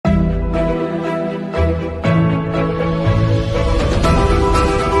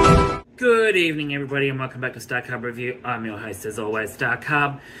evening, everybody, and welcome back to Star Cub Review. I'm your host, as always, Star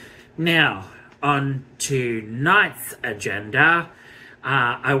Cub. Now, on to tonight's agenda.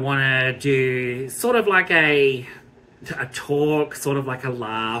 I want to do sort of like a talk, sort of like a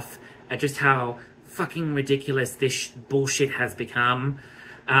laugh at just how fucking ridiculous this bullshit has become.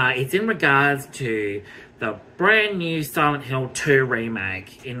 It's in regards to the brand new Silent Hill 2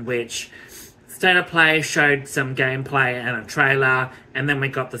 remake, in which State of Play showed some gameplay and a trailer, and then we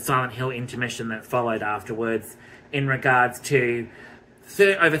got the Silent Hill intermission that followed afterwards in regards to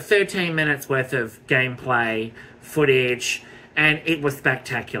over 13 minutes worth of gameplay footage, and it was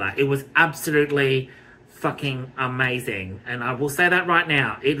spectacular. It was absolutely fucking amazing, and I will say that right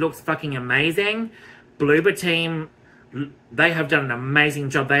now. It looks fucking amazing. Bloober Team, they have done an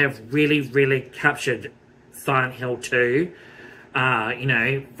amazing job. They have really captured Silent Hill 2. You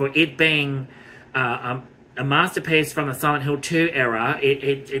know, for it being a masterpiece from the Silent Hill 2 era,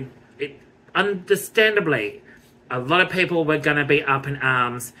 it understandably, a lot of people were going to be up in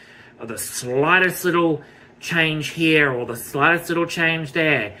arms of the slightest little change here or the slightest little change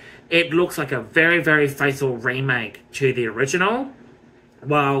there. It looks like a very faithful remake to the original,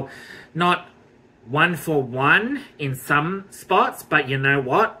 while not one for one in some spots, but you know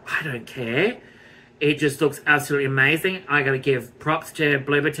what? I don't care. It just looks absolutely amazing. I gotta give props to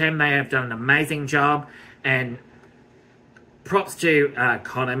Bloober Team. They have done an amazing job. And props to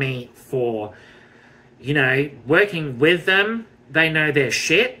Konami for, you know, working with them. They know their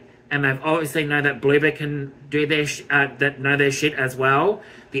shit. And they obviously know that Bloober can do their shit as well.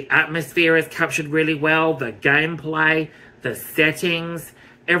 The atmosphere is captured really well. The gameplay, the settings,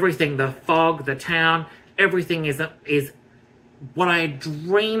 everything, the fog, the town, everything is what I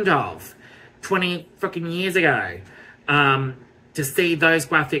dreamed of 20 freaking years ago. To see those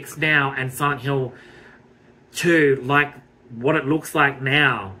graphics now and Silent Hill 2 like what it looks like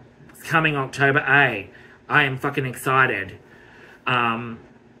now, it's coming October 8. I am fucking excited.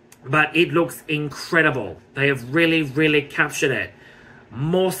 But it looks incredible. They have really captured it.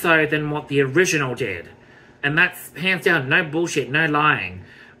 More so than what the original did. And that's hands down, no bullshit, no lying.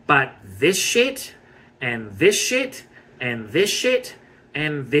 But this shit, and this shit, and this shit,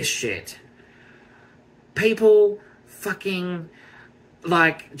 and this shit. People fucking,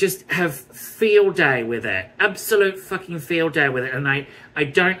 like, just have field day with it. Absolute fucking field day with it. And I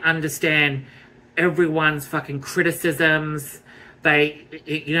don't understand everyone's fucking criticisms.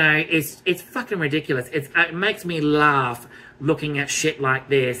 You know, it's fucking ridiculous. It makes me laugh looking at shit like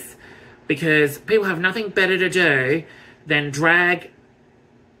this, because people have nothing better to do than drag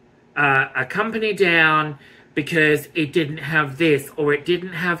a company down because it didn't have this, or it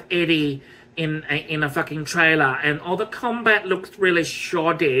didn't have Eddie in a fucking trailer, and oh, the combat looks really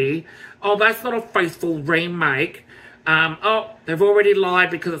shoddy. Oh, that's not a faithful remake. Oh, they've already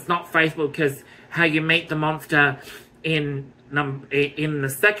lied because it's not faithful, because how you meet the monster in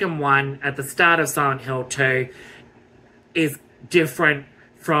the second one at the start of Silent Hill 2 is different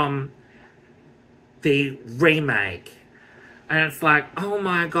from the remake. And it's like, oh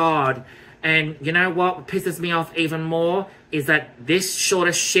my god. And you know what pisses me off even more is that this sort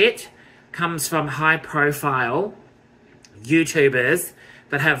of shit comes from high-profile YouTubers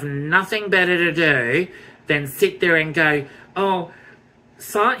that have nothing better to do than sit there and go, oh,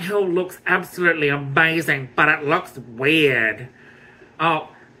 Silent Hill looks absolutely amazing, but it looks weird. Oh,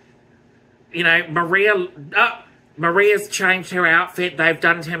 you know, Maria's changed her outfit. They've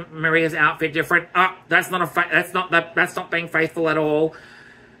done Maria's outfit different. Oh, that's not being faithful at all.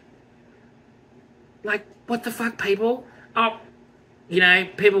 Like, what the fuck, people? Oh, you know,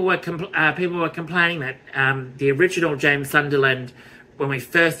 people were complaining that the original James Sunderland, when we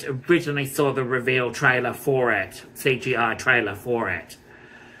first originally saw the reveal trailer for it, CGI trailer for it,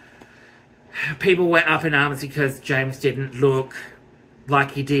 people were up in arms because James didn't look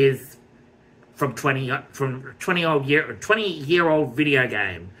like he did from 20-year-old video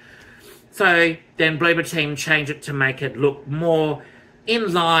game. So then Bloober Team changed it to make it look more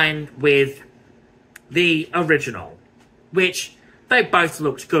in line with the original, which they both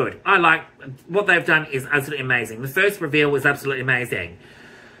looked good. I like what they've done is absolutely amazing. The first reveal was absolutely amazing.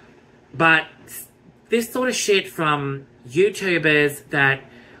 But this sort of shit from YouTubers that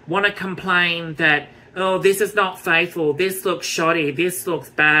want to complain that, oh, this is not faithful, this looks shoddy, this looks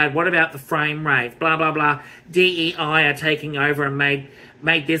bad, what about the frame rate, blah, blah, blah. DEI are taking over and made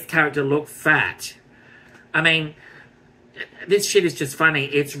this character look fat. I mean, this shit is just funny.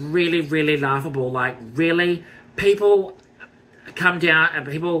 It's really laughable. Like, really? People come down and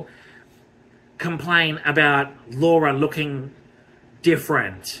people complain about Laura looking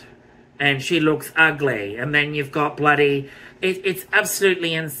different and she looks ugly. And then you've got bloody... It's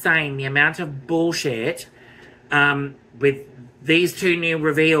absolutely insane, the amount of bullshit with these two new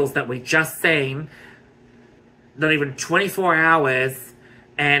reveals that we just seen. Not even 24 hours,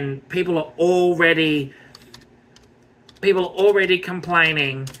 and people are already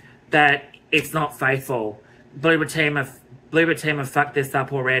complaining that it's not faithful. Bloober team have fucked this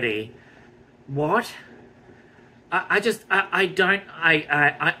up already. What? I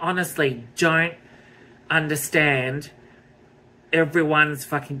honestly don't understand everyone's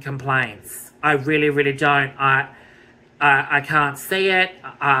fucking complaints. I really, really don't. I can't see it.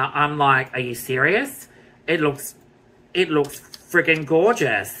 I'm like, are you serious? It looks friggin'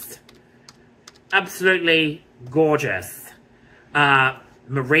 gorgeous. Absolutely gorgeous.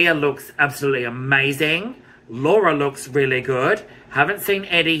 Maria looks absolutely amazing. Laura looks really good. Haven't seen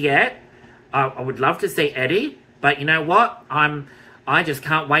Eddie yet. I would love to see Eddie, but you know what? I just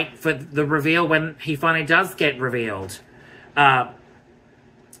can't wait for the reveal when he finally does get revealed.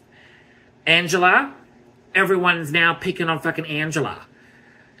 Angela, everyone's now picking on fucking Angela.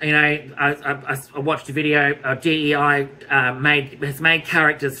 You know, I watched a video. DEI has made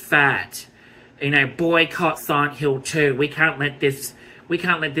characters fat. You know, boycott Silent Hill 2. We can't let this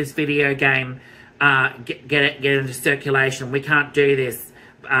video game get into circulation. We can't do this.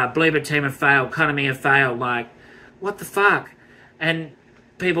 Bloober team have failed. Economy have failed. Like, what the fuck? And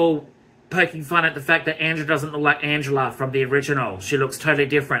people poking fun at the fact that Angela doesn't look like Angela from the original. She looks totally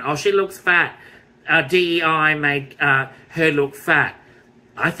different. Oh, she looks fat. DEI made her look fat.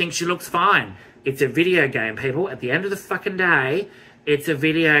 I think she looks fine. It's a video game, people. At the end of the fucking day, it's a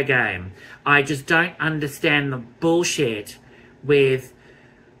video game. I just don't understand the bullshit with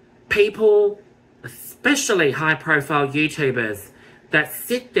people, especially high-profile YouTubers, that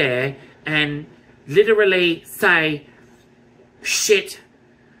sit there and literally say shit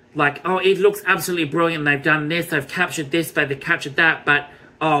like, oh, it looks absolutely brilliant. They've done this. They've captured this. They've captured that. But,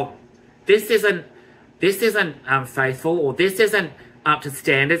 oh, this isn't faithful, or this isn't up to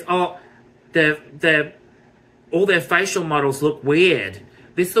standards. Oh, all their facial models look weird.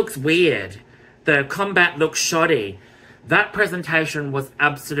 This looks weird. The combat looks shoddy. That presentation was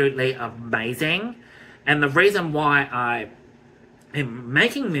absolutely amazing. And the reason why I am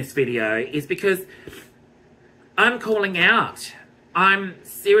making this video is because I'm calling out. I'm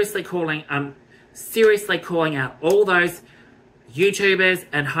seriously calling out all those YouTubers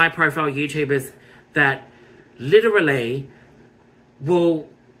and high-profile YouTubers that literally will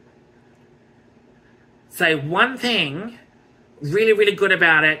say one thing really, really good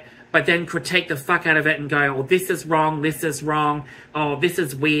about it, but then critique the fuck out of it and go, oh, this is wrong, oh, this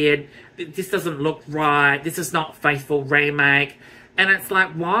is weird, this doesn't look right, this is not faithful remake. And it's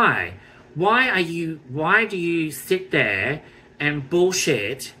like, why? Why do you sit there and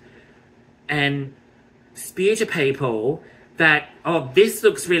bullshit and spew to people that, oh, this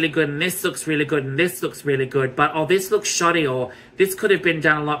looks really good, and this looks really good, and this looks really good, but, oh, this looks shoddy, or this could have been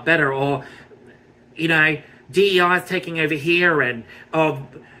done a lot better, or, you know, DEI is taking over here, and, oh,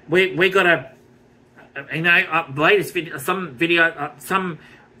 we gotta, you know, latest video, some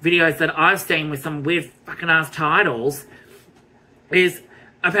videos that I've seen with some weird fucking ass titles is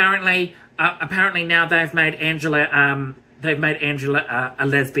apparently now they've made Angela a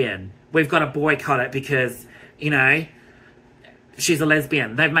lesbian. We've got to boycott it because, you know, she's a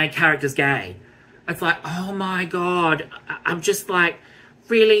lesbian. They've made characters gay. It's like, oh my god. I'm just like,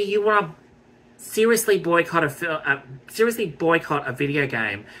 really? You want to seriously boycott a video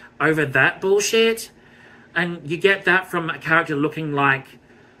game over that bullshit? And you get that from a character looking like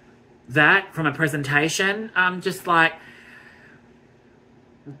that from a presentation? I'm just like,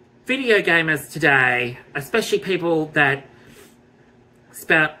 video gamers today, especially people that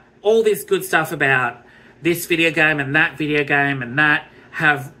spout all this good stuff about this video game and that video game and that,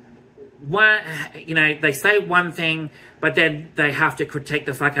 have one, you know, they say one thing, but then they have to critique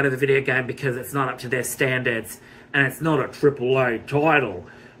the fuck out of the video game because it's not up to their standards and it's not a AAA title.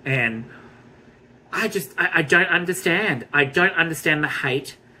 And I don't understand. I don't understand the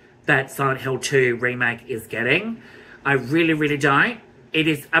hate that Silent Hill 2 Remake is getting. I really, really don't. It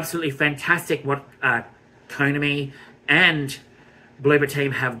is absolutely fantastic what Konami and Bloober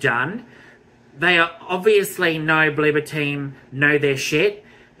Team have done. They are obviously Bloober Team know their shit,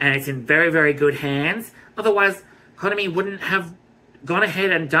 and it's in very, very good hands. Otherwise, Konami wouldn't have gone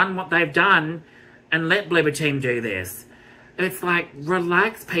ahead and done what they've done and let Bloober Team do this. It's like,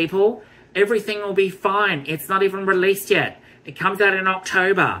 relax, people. Everything will be fine. It's not even released yet. It comes out in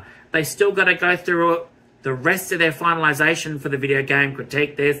October. They still got to go through the rest of their finalization for the video game,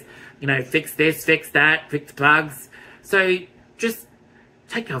 critique this, you know, fix this, fix that, fix bugs. So just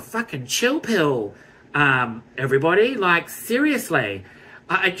take a fucking chill pill, everybody. Like, seriously.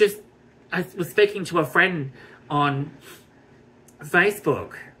 I was speaking to a friend on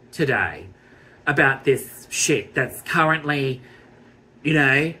Facebook today about this shit that's currently, you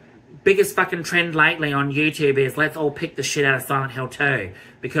know, biggest fucking trend lately on YouTube is let's all pick the shit out of Silent Hill 2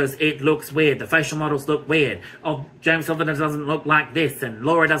 because it looks weird. The facial models look weird. Oh, James Sullivan doesn't look like this, and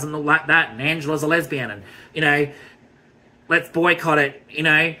Laura doesn't look like that, and Angela's a lesbian, and, you know, let's boycott it, you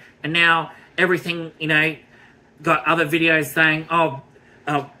know. And now everything, you know, got other videos saying, oh,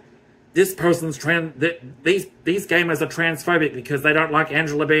 this person's these gamers are transphobic because they don't like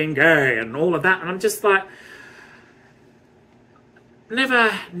Angela being gay and all of that. And I'm just like,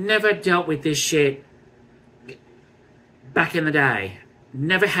 never dealt with this shit back in the day.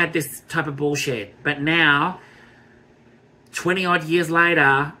 Never had this type of bullshit. But now, 20 odd years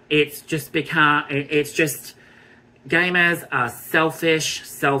later, it's just become, it's just, gamers are selfish.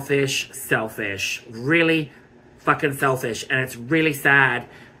 Really fucking selfish. And it's really sad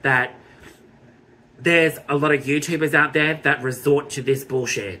that there's a lot of YouTubers out there that resort to this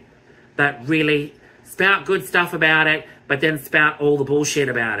bullshit. That really spout good stuff about it, but then spout all the bullshit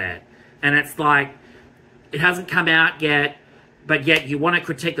about it. And it's like, it hasn't come out yet, but yet you want to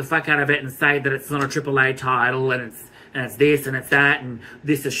critique the fuck out of it and say that it's not a AAA title, and it's this and it's that, and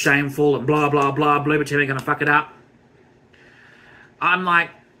this is shameful, and blah, blah, blah, Bloober Team are going to fuck it up. I'm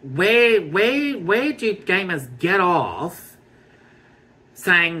like, where do gamers get off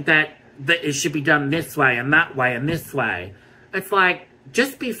saying that it should be done this way and that way and this way? It's like,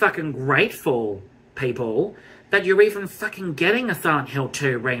 just be fucking grateful, people, that you're even fucking getting a Silent Hill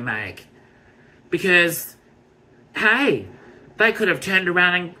 2 remake. Because, hey, they could have turned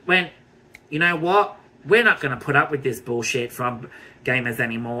around and went, you know what? We're not going to put up with this bullshit from gamers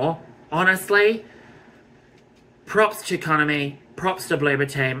anymore. Honestly, props to Konami, props to Bloober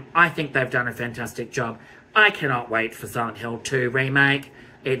Team. I think they've done a fantastic job. I cannot wait for Silent Hill 2 remake.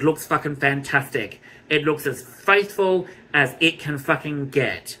 It looks fucking fantastic. It looks as faithful as it can fucking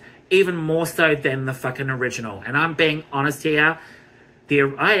get. Even more so than the fucking original. And I'm being honest here.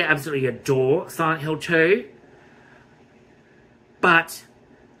 I absolutely adore Silent Hill 2. But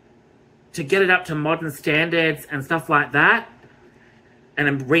to get it up to modern standards and stuff like that, and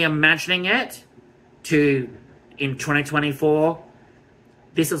I'm reimagining it to in 2024,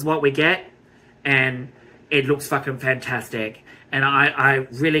 this is what we get. And it looks fucking fantastic. And I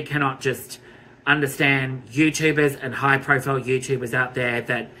really cannot just understand YouTubers and high-profile YouTubers out there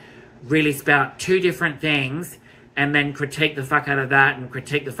that really spout two different things and then critique the fuck out of that and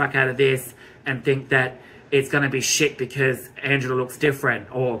critique the fuck out of this and think that it's going to be shit because Angela looks different,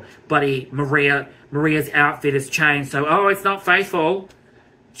 or buddy, Maria's outfit has changed, so, oh, it's not faithful.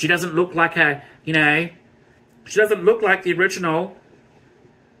 She doesn't look like a, you know, she doesn't look like the original,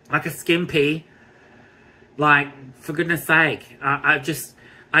 like a skimpy. Like, for goodness sake, I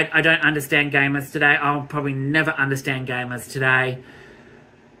don't understand gamers today. I'll probably never understand gamers today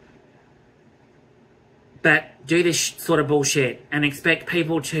that do this sort of bullshit and expect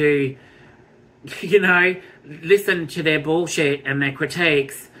people to, you know, listen to their bullshit and their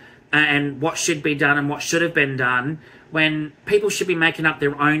critiques and what should be done and what should have been done, when people should be making up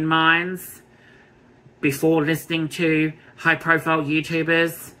their own minds before listening to high-profile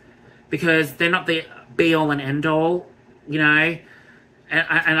YouTubers, because they're not the be-all and end-all, you know. And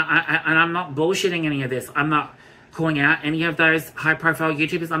I'm not bullshitting any of this. I'm not calling out any of those high-profile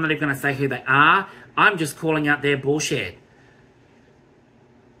YouTubers. I'm not even going to say who they are. I'm just calling out their bullshit.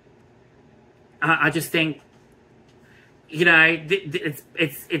 I just think, you know,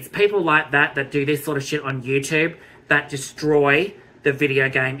 it's people like that that do this sort of shit on YouTube that destroy the video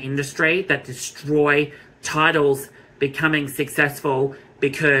game industry, that destroy titles becoming successful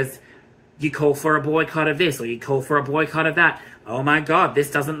because you call for a boycott of this or you call for a boycott of that. Oh my god,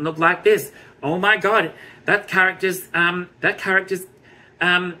 this doesn't look like this. Oh my god, that character's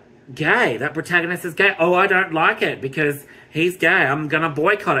gay. That protagonist is gay. Oh, I don't like it because he's gay. I'm gonna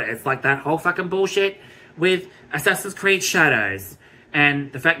boycott it. It's like that whole fucking bullshit with Assassin's Creed Shadows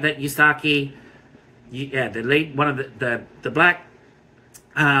and the fact that Yusaki, yeah, the lead, one of the black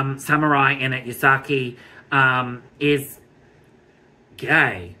samurai in it, Yusaki, is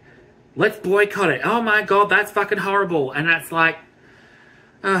gay. Let's boycott it. Oh my god, that's fucking horrible. And that's like,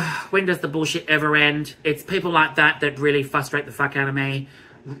 when does the bullshit ever end? It's people like that that really frustrate the fuck out of me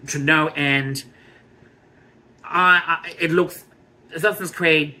to no end. It looks, Assassin's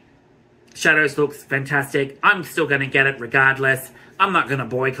Creed Shadows looks fantastic. I'm still going to get it regardless. I'm not going to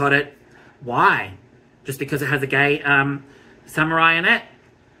boycott it. Why? Just because it has a gay samurai in it?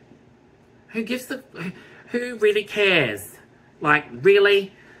 Who really cares? Like,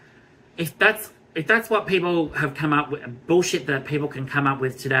 really? If that's what people have come up with, bullshit that people can come up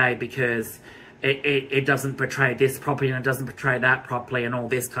with today because it doesn't portray this properly and it doesn't portray that properly and all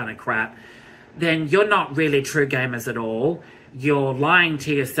this kind of crap, then you're not really true gamers at all. You're lying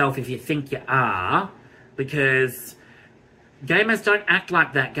to yourself if you think you are, because gamers don't act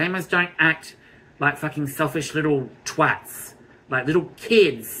like that. Gamers don't act like fucking selfish little twats. Like little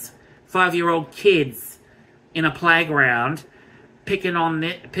kids, 5-year-old kids in a playground, picking on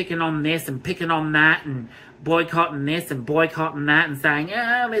this and picking on that and boycotting this and boycotting that and saying,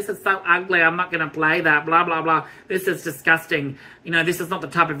 oh, this is so ugly, I'm not going to play that, blah, blah, blah. This is disgusting. You know, this is not the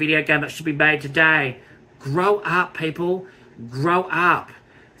type of video game that should be made today. Grow up, people. Grow up.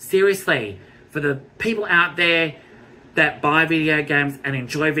 Seriously. For the people out there that buy video games and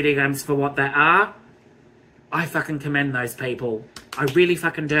enjoy video games for what they are, I fucking commend those people. I really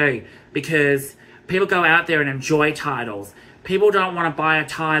fucking do. Because people go out there and enjoy titles. People don't want to buy a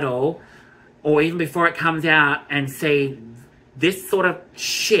title, or even before it comes out, and see this sort of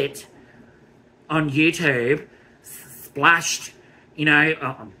shit on YouTube splashed, you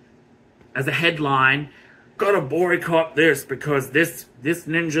know, as a headline. Gotta boycott this because this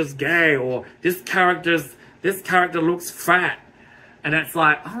ninja's gay, or this character looks fat. And it's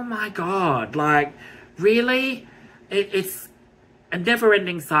like, oh my god, like, really? It's a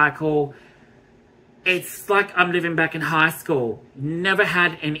never-ending cycle. It's like I'm living back in high school. Never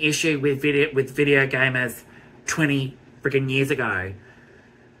had an issue with video gamers 20 freaking years ago.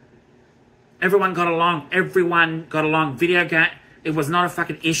 Everyone got along. Video game, it was not a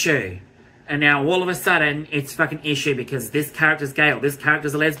fucking issue. And now all of a sudden, it's a fucking issue because this character's gay, or this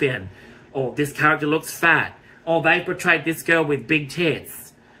character's a lesbian, or this character looks fat, or they portrayed this girl with big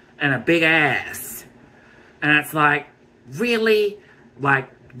tits and a big ass. And it's like, really? Like,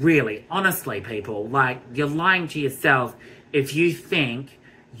 really, honestly, people, like, you're lying to yourself if you think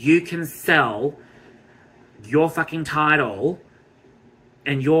you can sell your fucking title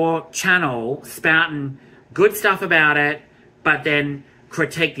and your channel spouting good stuff about it, but then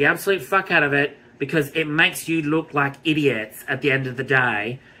critique the absolute fuck out of it because it makes you look like idiots at the end of the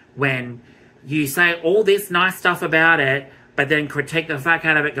day when you say all this nice stuff about it, but then critique the fuck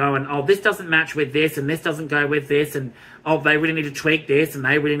out of it going, oh, this doesn't match with this, and this doesn't go with this, and oh, they really need to tweak this, and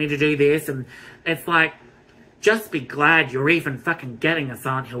they really need to do this, and it's like, just be glad you're even fucking getting a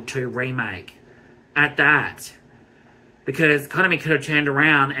Silent Hill 2 remake at that. Because Konami could have turned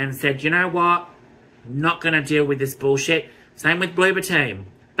around and said, you know what, not going to deal with this bullshit. Same with Bloober Team.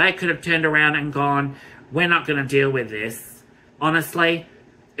 They could have turned around and gone, we're not going to deal with this. Honestly,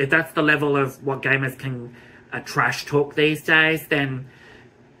 if that's the level of what gamers can trash talk these days, then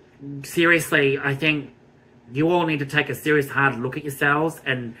seriously, I think you all need to take a serious hard look at yourselves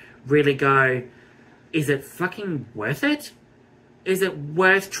and really go, is it fucking worth it? Is it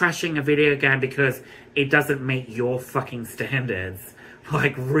worth trashing a video game because it doesn't meet your fucking standards?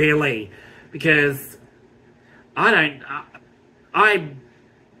 Like, really? Because I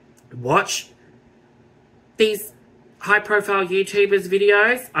watch these high-profile YouTubers'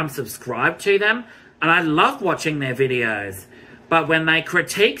 videos. I'm subscribed to them, and I love watching their videos. But when they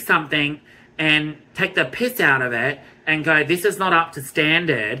critique something and take the piss out of it and go, this is not up to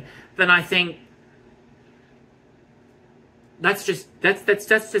standard, then I think that's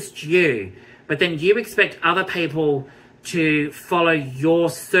just you. But then you expect other people to follow your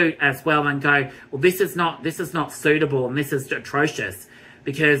suit as well and go, well, this is not suitable and this is atrocious.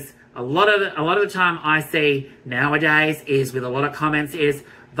 Because a lot of the time I see nowadays is with a lot of comments is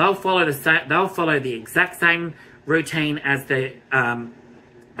they'll follow the exact same routine as the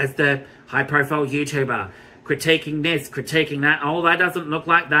high profile YouTuber, critiquing this, critiquing that. Oh, that doesn't look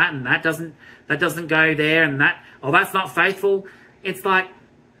like that, and that doesn't go there, and that, oh, that's not faithful. It's like,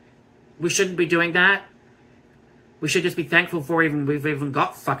 we shouldn't be doing that. We should just be thankful we've even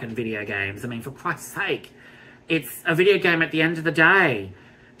got fucking video games. I mean, for Christ's sake. It's a video game at the end of the day.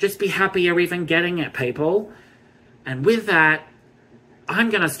 Just be happy you're even getting it, people. And with that,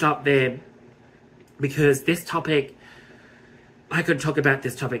 I'm going to stop there because this topic, I could talk about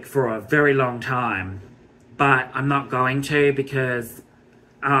this topic for a very long time, but I'm not going to because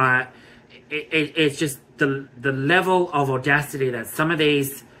it's just the level of audacity that some of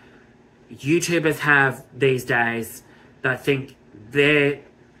these YouTubers have these days that I think they're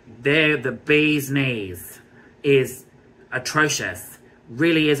the bee's knees is atrocious,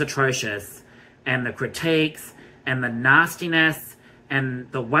 really is atrocious. And the critiques and the nastiness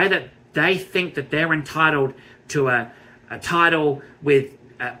and the way that they think that they're entitled to a title with,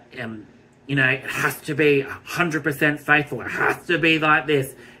 you know, it has to be 100% faithful, it has to be like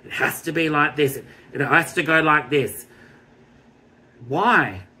this, it has to be like this, it has to go like this.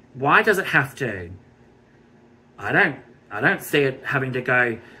 Why? Why does it have to? I don't see it having to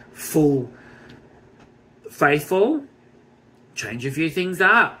go full faithful. Change a few things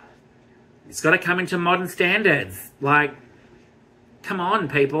up. It's got to come into modern standards. Like, come on,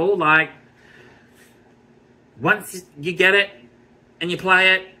 people. Like, once you get it and you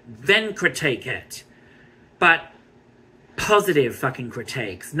play it, then critique it. But positive fucking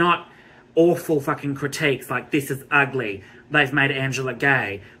critiques, not awful fucking critiques like this is ugly, they've made Angela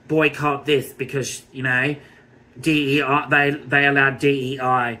gay, boycott this because, you know, DEI, they allowed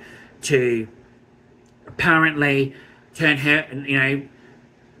DEI to apparently turn her, you know,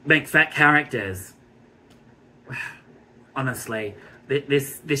 make fat characters. Honestly,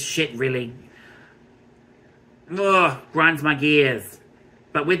 this shit really grinds my gears.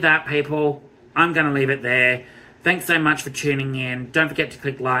 But with that, people, I'm going to leave it there. Thanks so much for tuning in. Don't forget to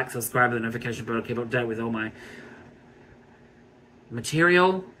click like, subscribe to the notification bell to keep up to date with all my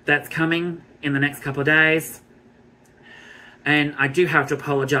material that's coming in the next couple of days. And I do have to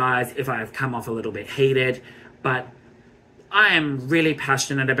apologise if I have come off a little bit heated, but I am really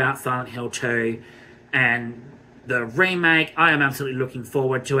passionate about Silent Hill 2 and the remake. I am absolutely looking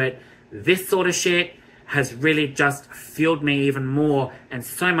forward to it. This sort of shit has really just fueled me even more and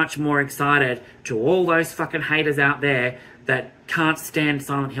so much more excited to all those fucking haters out there that can't stand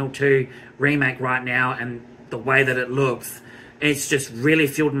Silent Hill 2 remake right now and the way that it looks. It's just really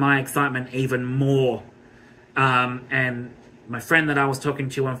fueled my excitement even more. And my friend that I was talking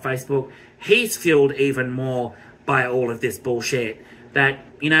to on Facebook, he's fueled even more by all of this bullshit. That,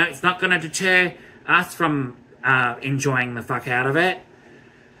 you know, it's not going to deter us from enjoying the fuck out of it.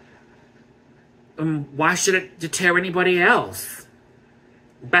 Why should it deter anybody else?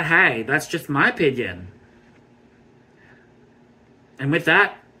 But hey, that's just my opinion. And with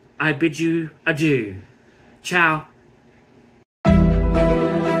that, I bid you adieu. Ciao.